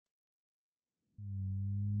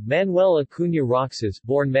Manuel Acuña Roxas,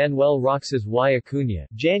 born Manuel Roxas y Acuña,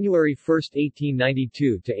 January 1,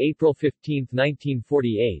 1892 to April 15,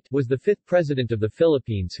 1948, was the fifth president of the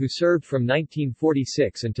Philippines who served from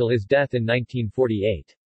 1946 until his death in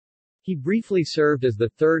 1948. He briefly served as the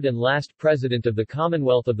third and last president of the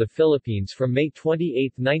Commonwealth of the Philippines from May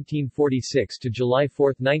 28, 1946 to July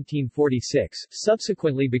 4, 1946,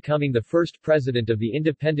 subsequently becoming the first president of the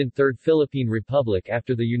independent Third Philippine Republic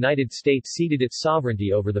after the United States ceded its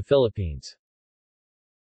sovereignty over the Philippines.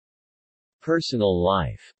 Personal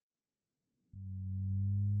life.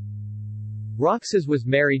 Roxas was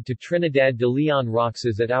married to Trinidad de Leon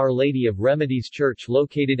Roxas at Our Lady of Remedies Church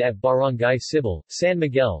located at Barangay Sibol, San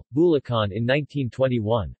Miguel, Bulacan in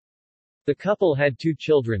 1921. The couple had two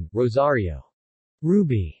children, Rosario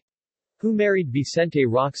Ruby, who married Vicente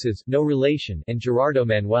Roxas, no relation, and Gerardo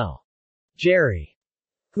Manuel Jerry,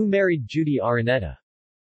 who married Judy Araneta.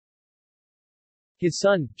 His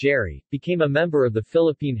son, Jerry, became a member of the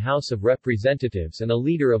Philippine House of Representatives and a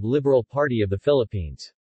leader of Liberal Party of the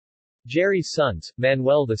Philippines. Jerry's sons,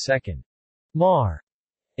 Manuel II Mar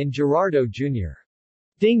and Gerardo Jr.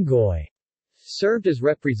 Dingoy, served as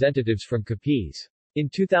representatives from Capiz. In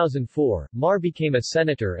 2004, Mar became a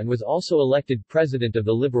senator and was also elected president of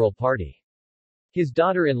the Liberal Party. His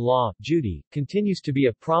daughter-in-law, Judy, continues to be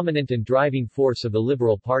a prominent and driving force of the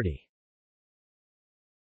Liberal Party.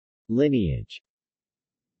 Lineage.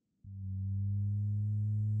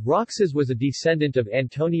 Roxas was a descendant of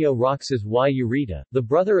Antonio Roxas y Ureta, the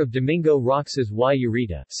brother of Domingo Roxas y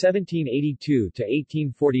Ureta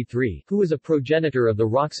 (1782–1843), who was a progenitor of the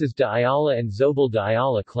Roxas de Ayala and Zobel de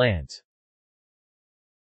Ayala clans.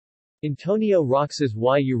 Antonio Roxas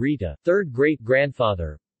y Ureta, third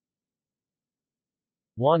great-grandfather.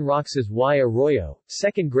 Juan Roxas y Arroyo,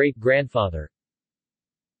 second great-grandfather.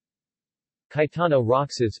 Cayetano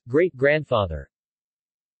Roxas, great-grandfather.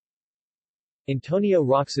 Antonio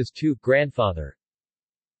Roxas II, grandfather.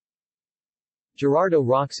 Gerardo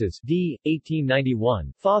Roxas d.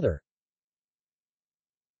 1891, father.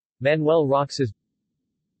 Manuel Roxas.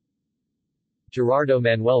 Gerardo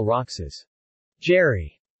Manuel Roxas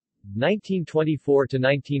Jerry,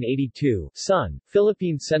 1924–1982, son,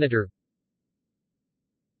 Philippine Senator.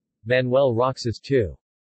 Manuel Roxas II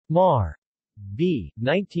Mar B.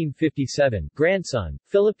 1957, grandson,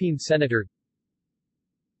 Philippine Senator.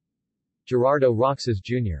 Gerardo Roxas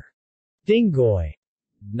Jr. Dingoy,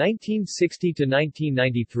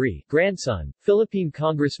 1960–1993, grandson, Philippine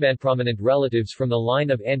congressman. Prominent relatives from the line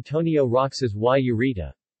of Antonio Roxas y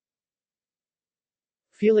Ureta.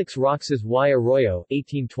 Felix Roxas y Arroyo,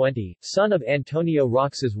 1820, son of Antonio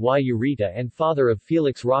Roxas y Ureta and father of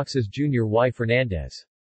Felix Roxas Jr. y Fernandez.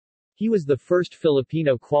 He was the first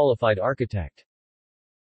Filipino qualified architect.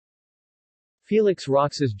 Felix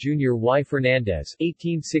Roxas Jr. y Fernandez,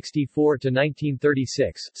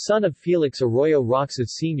 1864–1936, son of Felix Arroyo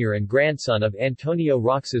Roxas Sr. and grandson of Antonio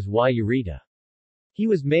Roxas y Ureta. He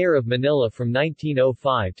was mayor of Manila from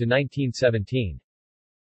 1905 to 1917.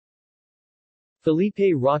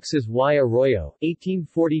 Felipe Roxas y Arroyo,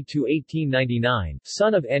 1840–1899,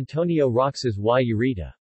 son of Antonio Roxas y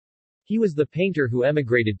Ureta. He was the painter who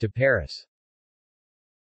emigrated to Paris.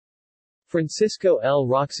 Francisco L.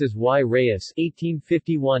 Roxas y Reyes,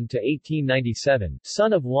 1851–1897,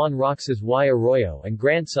 son of Juan Roxas y Arroyo and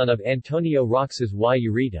grandson of Antonio Roxas y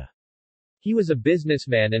Ureta. He was a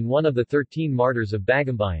businessman and one of the 13 martyrs of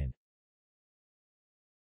Bagumbayan.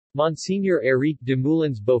 Monsignor Eric de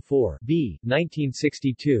Moulins Beaufort, b.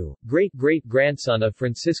 1962, great-great-grandson of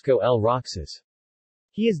Francisco L. Roxas.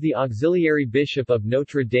 He is the auxiliary bishop of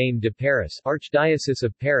Notre Dame de Paris, Archdiocese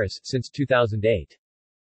of Paris, since 2008.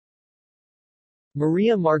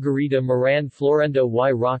 Maria Margarita Moran Florendo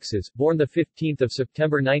y Roxas, born 15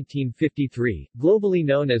 September 1953, globally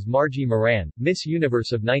known as Margie Moran, Miss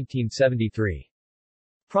Universe of 1973.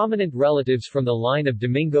 Prominent relatives from the line of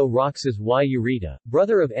Domingo Roxas y Ureta,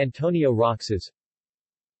 brother of Antonio Roxas.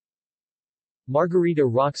 Margarita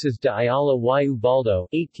Roxas de Ayala y Ubaldo,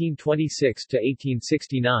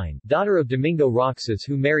 1826–1869, daughter of Domingo Roxas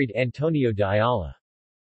who married Antonio de Ayala.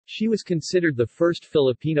 She was considered the first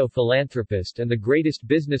Filipino philanthropist and the greatest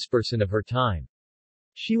businessperson of her time.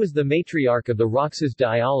 She was the matriarch of the Roxas de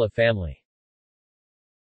Ayala family.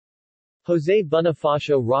 José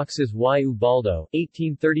Bonifacio Roxas y Ubaldo,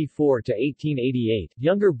 1834–1888,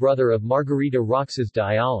 younger brother of Margarita Roxas de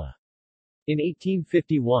Ayala. In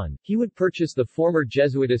 1851, he would purchase the former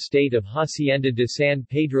Jesuit estate of Hacienda de San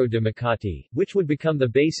Pedro de Macati, which would become the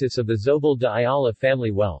basis of the Zobel de Ayala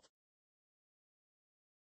family wealth.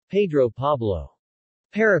 Pedro Pablo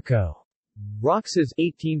Perico Roxas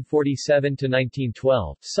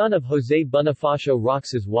 (1847–1912), son of José Bonifacio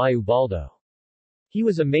Roxas y Ubaldo. He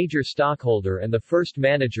was a major stockholder and the first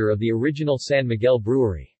manager of the original San Miguel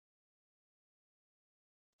brewery.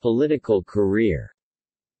 Political career.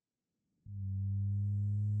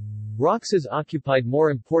 Roxas occupied more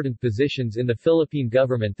important positions in the Philippine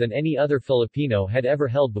government than any other Filipino had ever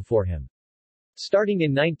held before him. Starting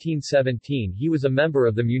in 1917, he was a member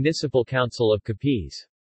of the Municipal Council of Capiz.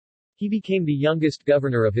 He became the youngest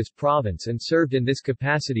governor of his province and served in this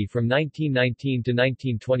capacity from 1919 to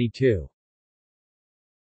 1922.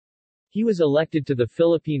 He was elected to the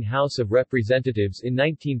Philippine House of Representatives in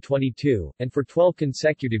 1922, and for 12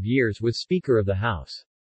 consecutive years was Speaker of the House.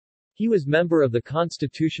 He was member of the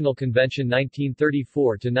Constitutional Convention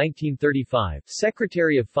 1934-1935,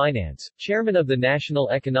 Secretary of Finance, Chairman of the National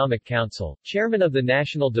Economic Council, Chairman of the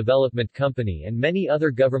National Development Company and many other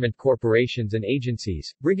government corporations and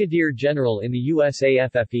agencies, Brigadier General in the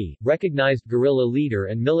USAFFE, recognized guerrilla leader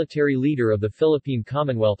and military leader of the Philippine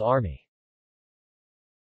Commonwealth Army.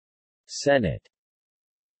 Senate.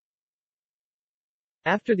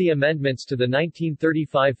 After the amendments to the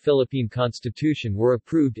 1935 Philippine Constitution were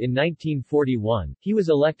approved in 1941, he was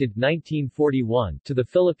elected 1941 to the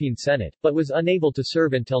Philippine Senate, but was unable to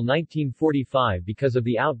serve until 1945 because of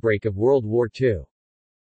the outbreak of World War II.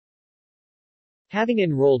 Having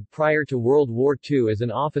enrolled prior to World War II as an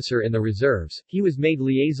officer in the reserves, he was made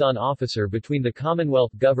liaison officer between the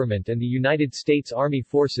Commonwealth government and the United States Army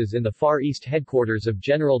Forces in the Far East headquarters of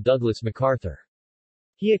General Douglas MacArthur.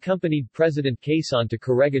 He accompanied President Quezon to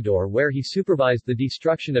Corregidor where he supervised the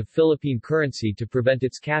destruction of Philippine currency to prevent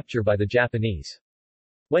its capture by the Japanese.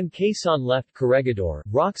 When Quezon left Corregidor,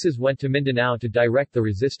 Roxas went to Mindanao to direct the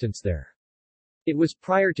resistance there. It was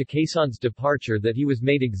prior to Quezon's departure that he was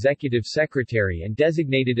made executive secretary and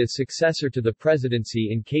designated as successor to the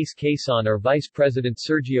presidency in case Quezon or Vice President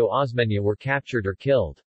Sergio Osmeña were captured or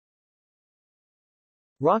killed.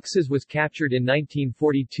 Roxas was captured in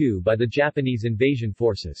 1942 by the Japanese invasion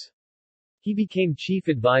forces. He became chief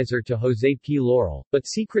advisor to José P. Laurel, but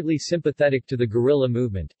secretly sympathetic to the guerrilla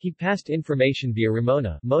movement, he passed information via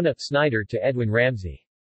Ramona Mona Snyder to Edwin Ramsey.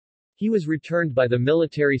 He was returned by the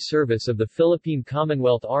military service of the Philippine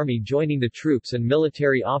Commonwealth Army. Joining the troops and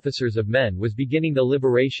military officers of men was beginning the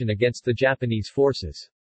liberation against the Japanese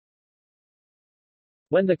forces.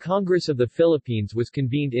 When the Congress of the Philippines was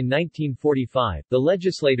convened in 1945, the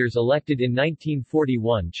legislators elected in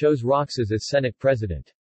 1941 chose Roxas as Senate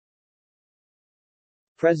President.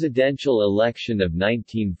 Presidential election of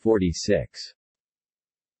 1946.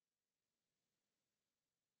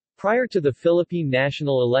 Prior to the Philippine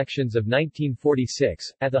national elections of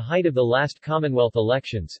 1946, at the height of the last Commonwealth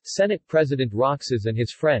elections, Senate President Roxas and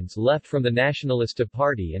his friends left from the Nacionalista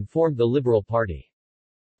Party and formed the Liberal Party.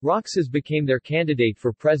 Roxas became their candidate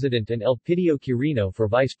for president and Elpidio Quirino for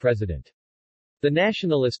vice president. The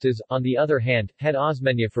Nacionalistas, on the other hand, had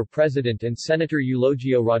Osmeña for president and Senator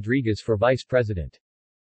Eulogio Rodriguez for vice president.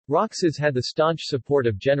 Roxas had the staunch support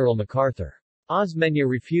of General MacArthur. Osmeña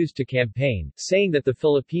refused to campaign, saying that the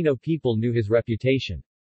Filipino people knew his reputation.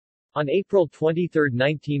 On April 23,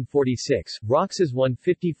 1946, Roxas won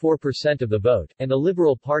 54% of the vote, and the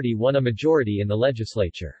Liberal Party won a majority in the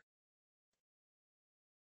legislature.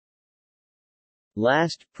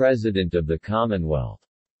 Last President of the Commonwealth.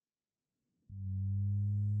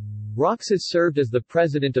 Roxas served as the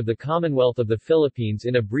President of the Commonwealth of the Philippines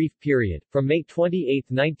in a brief period, from May 28,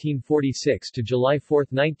 1946 to July 4,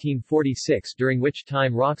 1946, during which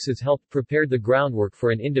time Roxas helped prepare the groundwork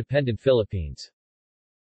for an independent Philippines.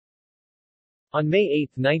 On May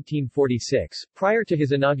 8, 1946, prior to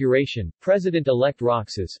his inauguration, President-elect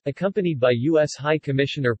Roxas, accompanied by U.S. High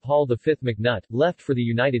Commissioner Paul V. McNutt, left for the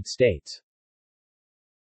United States.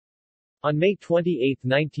 On May 28,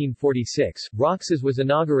 1946, Roxas was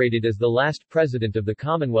inaugurated as the last President of the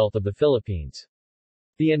Commonwealth of the Philippines.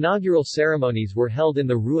 The inaugural ceremonies were held in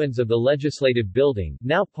the ruins of the Legislative Building,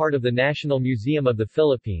 now part of the National Museum of the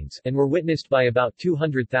Philippines, and were witnessed by about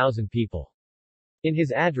 200,000 people. In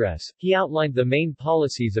his address, he outlined the main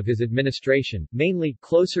policies of his administration, mainly,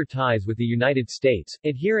 closer ties with the United States,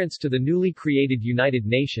 adherence to the newly created United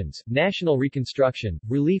Nations, national reconstruction,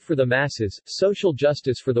 relief for the masses, social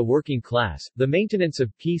justice for the working class, the maintenance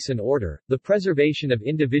of peace and order, the preservation of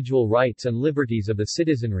individual rights and liberties of the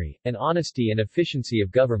citizenry, and honesty and efficiency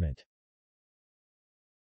of government.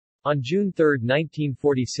 On June 3,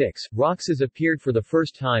 1946, Roxas appeared for the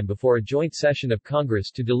first time before a joint session of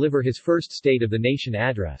Congress to deliver his first State of the Nation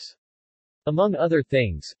address. Among other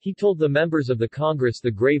things, he told the members of the Congress the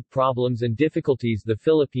grave problems and difficulties the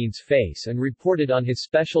Philippines face and reported on his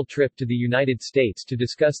special trip to the United States to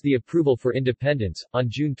discuss the approval for independence. On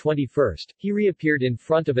June 21, he reappeared in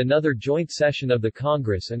front of another joint session of the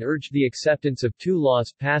Congress and urged the acceptance of two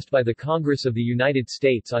laws passed by the Congress of the United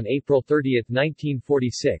States on April 30,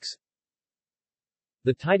 1946.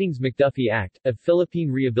 The Tidings-McDuffie Act, a Philippine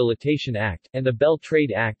Rehabilitation Act, and the Bell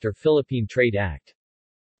Trade Act or Philippine Trade Act.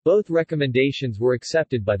 Both recommendations were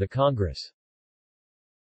accepted by the Congress.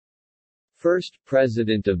 First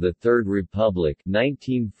President of the Third Republic,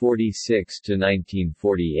 1946 to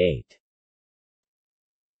 1948.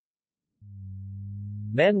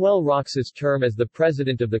 Manuel Roxas' term as the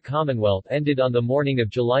President of the Commonwealth ended on the morning of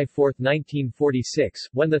July 4, 1946,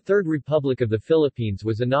 when the Third Republic of the Philippines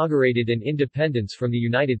was inaugurated and independence from the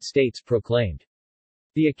United States proclaimed.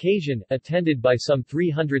 The occasion, attended by some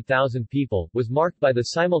 300,000 people, was marked by the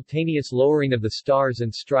simultaneous lowering of the Stars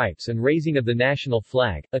and Stripes and raising of the national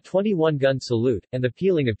flag, a 21-gun salute, and the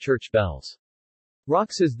pealing of church bells.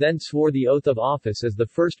 Roxas then swore the oath of office as the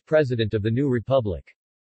first president of the new republic.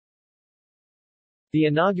 The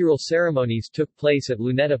inaugural ceremonies took place at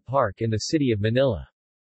Luneta Park in the city of Manila.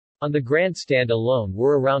 On the grandstand alone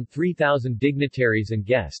were around 3,000 dignitaries and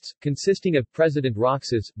guests, consisting of President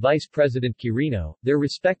Roxas, Vice President Quirino, their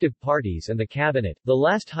respective parties and the cabinet, the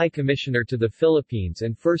last High Commissioner to the Philippines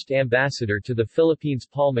and first Ambassador to the Philippines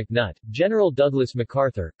Paul McNutt, General Douglas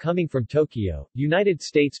MacArthur, coming from Tokyo, United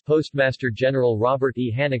States Postmaster General Robert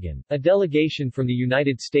E. Hannigan, a delegation from the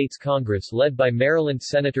United States Congress led by Maryland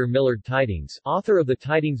Senator Millard Tydings, author of the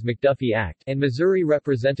Tidings-McDuffie Act, and Missouri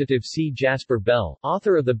Representative C. Jasper Bell,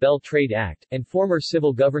 author of the Bell Trade Act, and former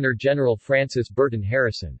Civil Governor General Francis Burton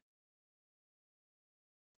Harrison.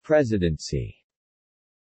 Presidency.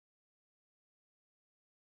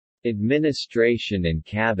 Administration and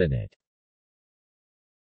Cabinet.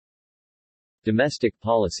 Domestic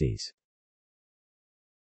policies.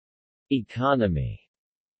 Economy.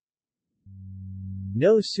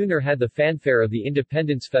 No sooner had the fanfare of the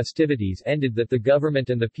independence festivities ended that the government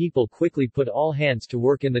and the people quickly put all hands to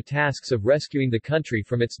work in the tasks of rescuing the country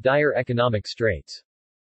from its dire economic straits.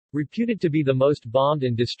 Reputed to be the most bombed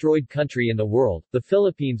and destroyed country in the world, the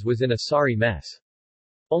Philippines was in a sorry mess.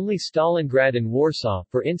 Only Stalingrad and Warsaw,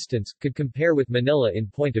 for instance, could compare with Manila in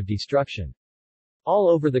point of destruction. All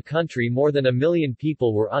over the country more than 1 million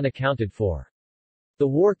people were unaccounted for. The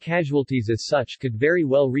war casualties as such could very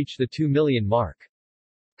well reach the 2 million mark.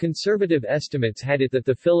 Conservative estimates had it that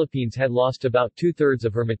the Philippines had lost about 2/3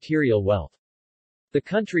 of her material wealth. The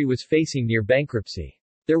country was facing near bankruptcy.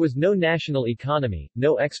 There was no national economy,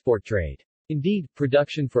 no export trade. Indeed,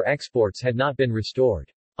 production for exports had not been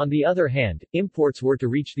restored. On the other hand, imports were to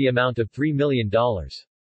reach the amount of $3 million.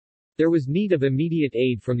 There was need of immediate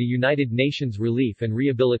aid from the United Nations Relief and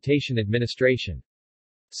Rehabilitation Administration.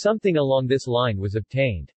 Something along this line was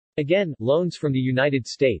obtained. Again, loans from the United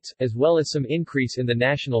States, as well as some increase in the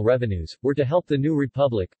national revenues, were to help the new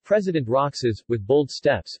republic. President Roxas, with bold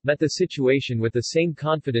steps, met the situation with the same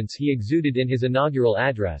confidence he exuded in his inaugural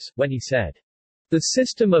address, when he said, "The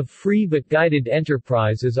system of free but guided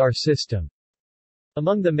enterprise is our system."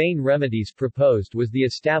 Among the main remedies proposed was the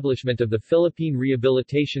establishment of the Philippine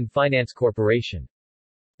Rehabilitation Finance Corporation.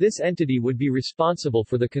 This entity would be responsible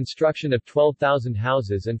for the construction of 12,000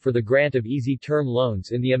 houses and for the grant of easy-term loans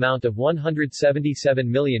in the amount of 177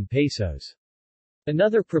 million pesos.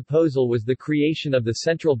 Another proposal was the creation of the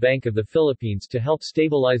Central Bank of the Philippines to help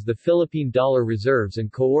stabilize the Philippine dollar reserves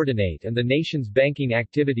and coordinate and the nation's banking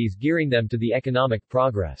activities, gearing them to the economic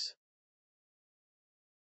progress.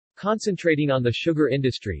 Concentrating on the sugar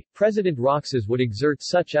industry, President Roxas would exert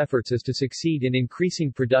such efforts as to succeed in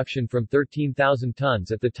increasing production from 13,000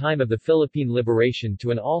 tons at the time of the Philippine liberation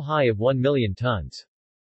to an all-high of 1 million tons.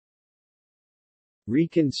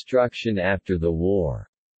 Reconstruction after the war.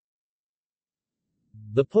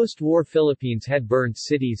 The post-war Philippines had burned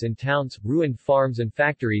cities and towns, ruined farms and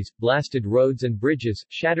factories, blasted roads and bridges,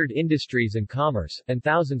 shattered industries and commerce, and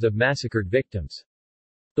thousands of massacred victims.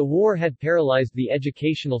 The war had paralyzed the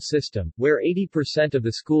educational system, where 80% of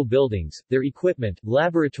the school buildings, their equipment,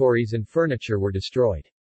 laboratories and furniture were destroyed.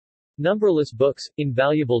 Numberless books,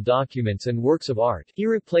 invaluable documents and works of art,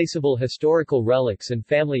 irreplaceable historical relics and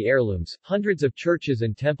family heirlooms, hundreds of churches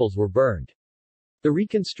and temples were burned. The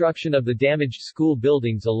reconstruction of the damaged school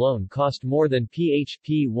buildings alone cost more than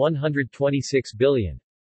PHP 126 billion.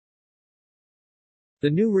 The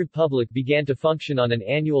new republic began to function on an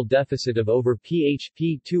annual deficit of over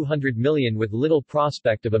PHP 200 million with little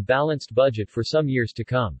prospect of a balanced budget for some years to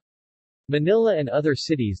come. Manila and other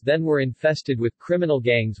cities then were infested with criminal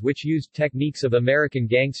gangs which used techniques of American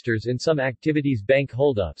gangsters in some activities: bank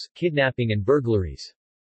holdups, kidnapping and burglaries.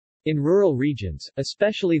 In rural regions,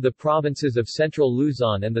 especially the provinces of central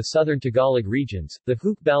Luzon and the southern Tagalog regions, the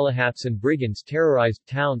hukbalahaps and brigands terrorized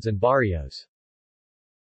towns and barrios.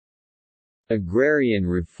 Agrarian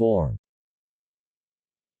reform.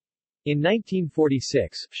 In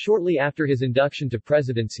 1946, shortly after his induction to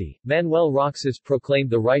presidency, Manuel Roxas proclaimed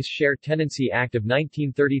the Rice Share Tenancy Act of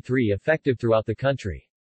 1933 effective throughout the country.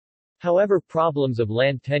 However, problems of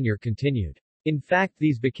land tenure continued. In fact,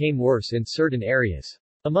 these became worse in certain areas.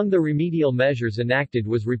 Among the remedial measures enacted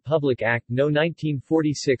was Republic Act No.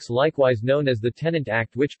 1946, likewise known as the Tenant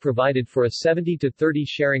Act, which provided for a 70-30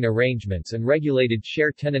 sharing arrangements and regulated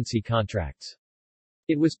share tenancy contracts.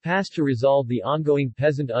 It was passed to resolve the ongoing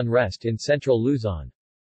peasant unrest in central Luzon.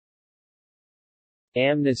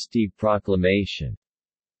 Amnesty Proclamation.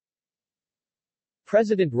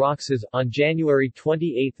 President Roxas, on January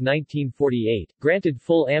 28, 1948, granted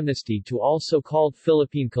full amnesty to all so-called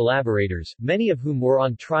Philippine collaborators, many of whom were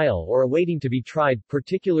on trial or awaiting to be tried,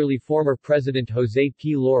 particularly former President Jose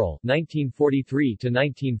P. Laurel,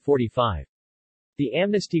 1943-1945. The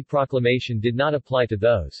amnesty proclamation did not apply to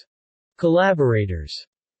those collaborators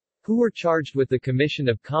who were charged with the commission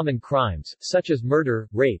of common crimes, such as murder,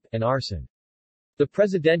 rape, and arson. The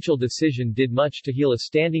presidential decision did much to heal a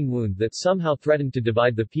standing wound that somehow threatened to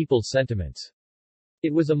divide the people's sentiments.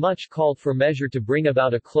 It was a much called for measure to bring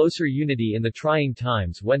about a closer unity in the trying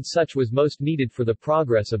times when such was most needed for the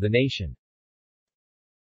progress of the nation.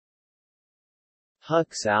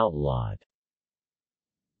 Huks outlawed.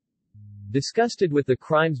 Disgusted with the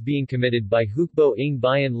crimes being committed by Hukbo ng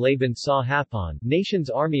Bayan Laban sa Hapon, Nation's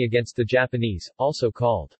Army against the Japanese, also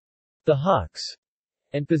called the Huks,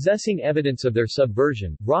 and possessing evidence of their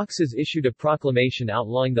subversion, Roxas issued a proclamation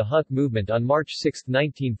outlawing the Huk movement on March 6,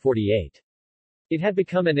 1948. It had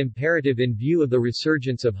become an imperative in view of the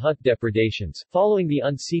resurgence of Huk depredations, following the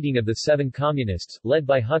unseating of the 7 communists, led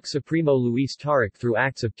by Huk Supremo Luis Taruc through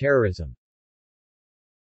acts of terrorism.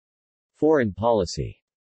 Foreign policy.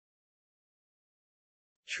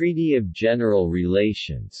 Treaty of General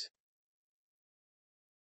Relations.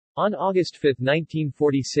 On August 5,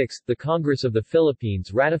 1946, the Congress of the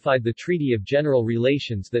Philippines ratified the Treaty of General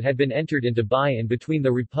Relations that had been entered into by and between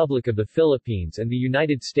the Republic of the Philippines and the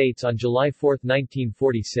United States on July 4,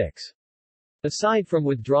 1946. Aside from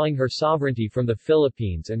withdrawing her sovereignty from the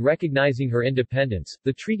Philippines and recognizing her independence,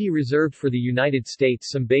 the treaty reserved for the United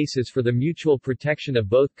States some bases for the mutual protection of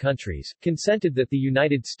both countries, consented that the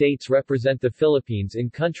United States represent the Philippines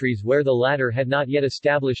in countries where the latter had not yet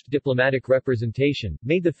established diplomatic representation,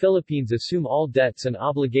 made the Philippines assume all debts and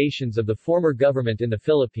obligations of the former government in the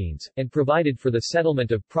Philippines, and provided for the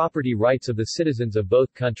settlement of property rights of the citizens of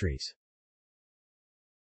both countries.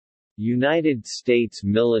 United States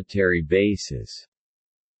military bases.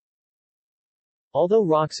 Although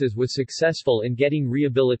Roxas was successful in getting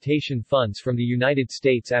rehabilitation funds from the United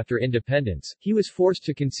States after independence, he was forced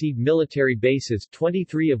to concede military bases,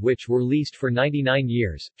 23 of which were leased for 99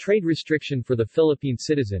 years, trade restriction for the Philippine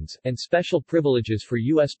citizens, and special privileges for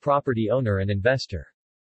U.S. property owner and investor.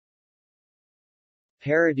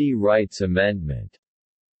 Parity Rights Amendment.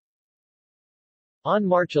 On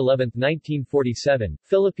March 11, 1947,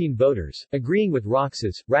 Philippine voters, agreeing with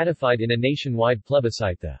Roxas, ratified in a nationwide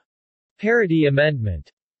plebiscite the Parity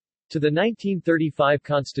Amendment to the 1935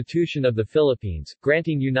 Constitution of the Philippines,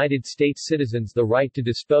 granting United States citizens the right to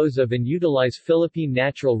dispose of and utilize Philippine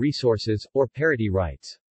natural resources, or parity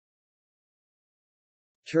rights.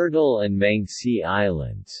 Turtle and Mangsi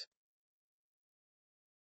Islands.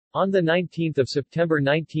 On 19 September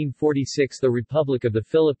 1946, the Republic of the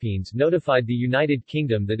Philippines notified the United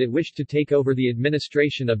Kingdom that it wished to take over the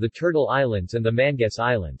administration of the Turtle Islands and the Mangas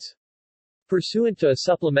Islands. Pursuant to a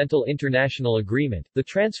supplemental international agreement, the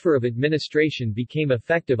transfer of administration became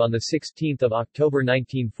effective on 16 October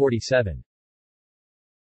 1947.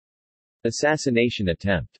 Assassination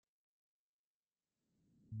attempt.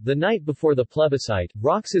 The night before the plebiscite,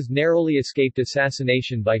 Roxas narrowly escaped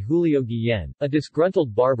assassination by Julio Guillen, a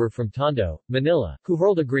disgruntled barber from Tondo, Manila, who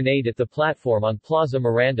hurled a grenade at the platform on Plaza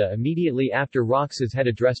Miranda immediately after Roxas had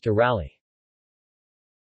addressed a rally.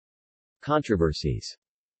 Controversies.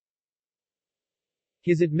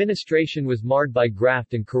 His administration was marred by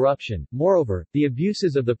graft and corruption. Moreover, the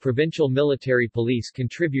abuses of the provincial military police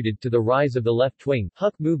contributed to the rise of the left-wing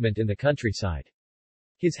Huk movement in the countryside.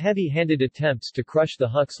 His heavy-handed attempts to crush the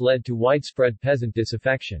Huks led to widespread peasant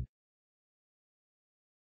disaffection.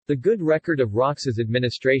 The good record of Roxas'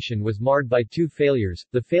 administration was marred by two failures,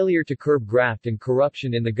 the failure to curb graft and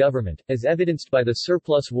corruption in the government, as evidenced by the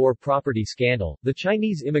surplus war property scandal, the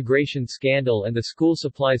Chinese immigration scandal and the school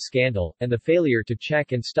supplies scandal, and the failure to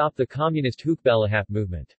check and stop the communist Hukbalahap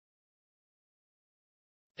movement.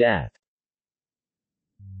 Death.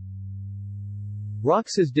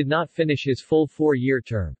 Roxas did not finish his full four-year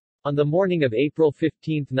term. On the morning of April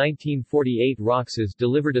 15, 1948, Roxas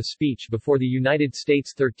delivered a speech before the United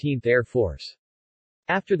States 13th Air Force.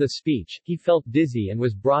 After the speech, he felt dizzy and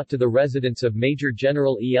was brought to the residence of Major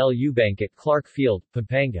General E.L. Eubank at Clark Field,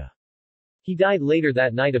 Pampanga. He died later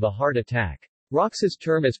that night of a heart attack. Roxas'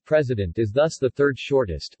 term as president is thus the third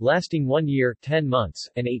shortest, lasting 1 year, 10 months,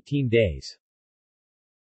 and 18 days.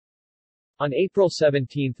 On April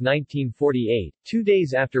 17, 1948, 2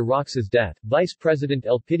 days after Roxas' death, Vice President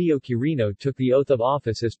Elpidio Quirino took the oath of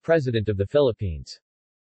office as President of the Philippines.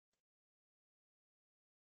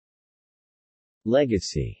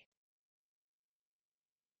 Legacy.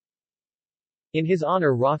 In his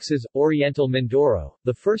honor, Roxas, Oriental Mindoro,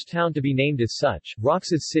 the first town to be named as such,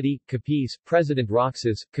 Roxas City, Capiz, President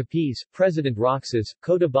Roxas, Capiz, President Roxas,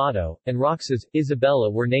 Cotabato, and Roxas,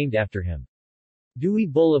 Isabela were named after him. Dewey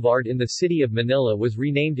Boulevard in the city of Manila was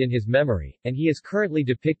renamed in his memory, and he is currently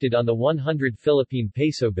depicted on the 100 Philippine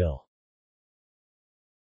peso bill.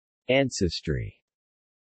 Ancestry.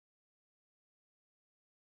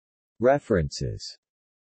 References.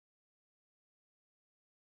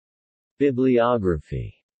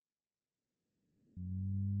 Bibliography.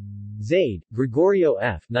 Zaid, Gregorio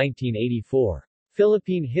F. 1984.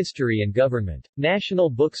 Philippine History and Government. National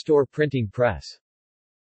Bookstore Printing Press.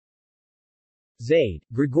 Zaid,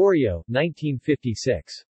 Gregorio,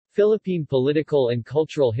 1956. Philippine Political and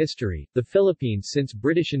Cultural History, The Philippines Since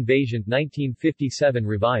British Invasion, 1957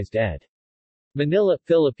 Revised ed. Manila,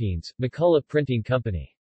 Philippines, McCullough Printing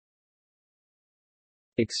Company.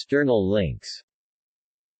 External links.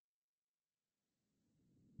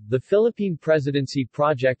 The Philippine Presidency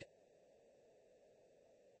Project,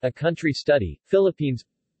 A Country Study, Philippines,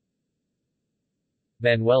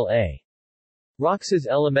 Manuel A. Roxas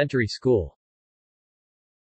Elementary School.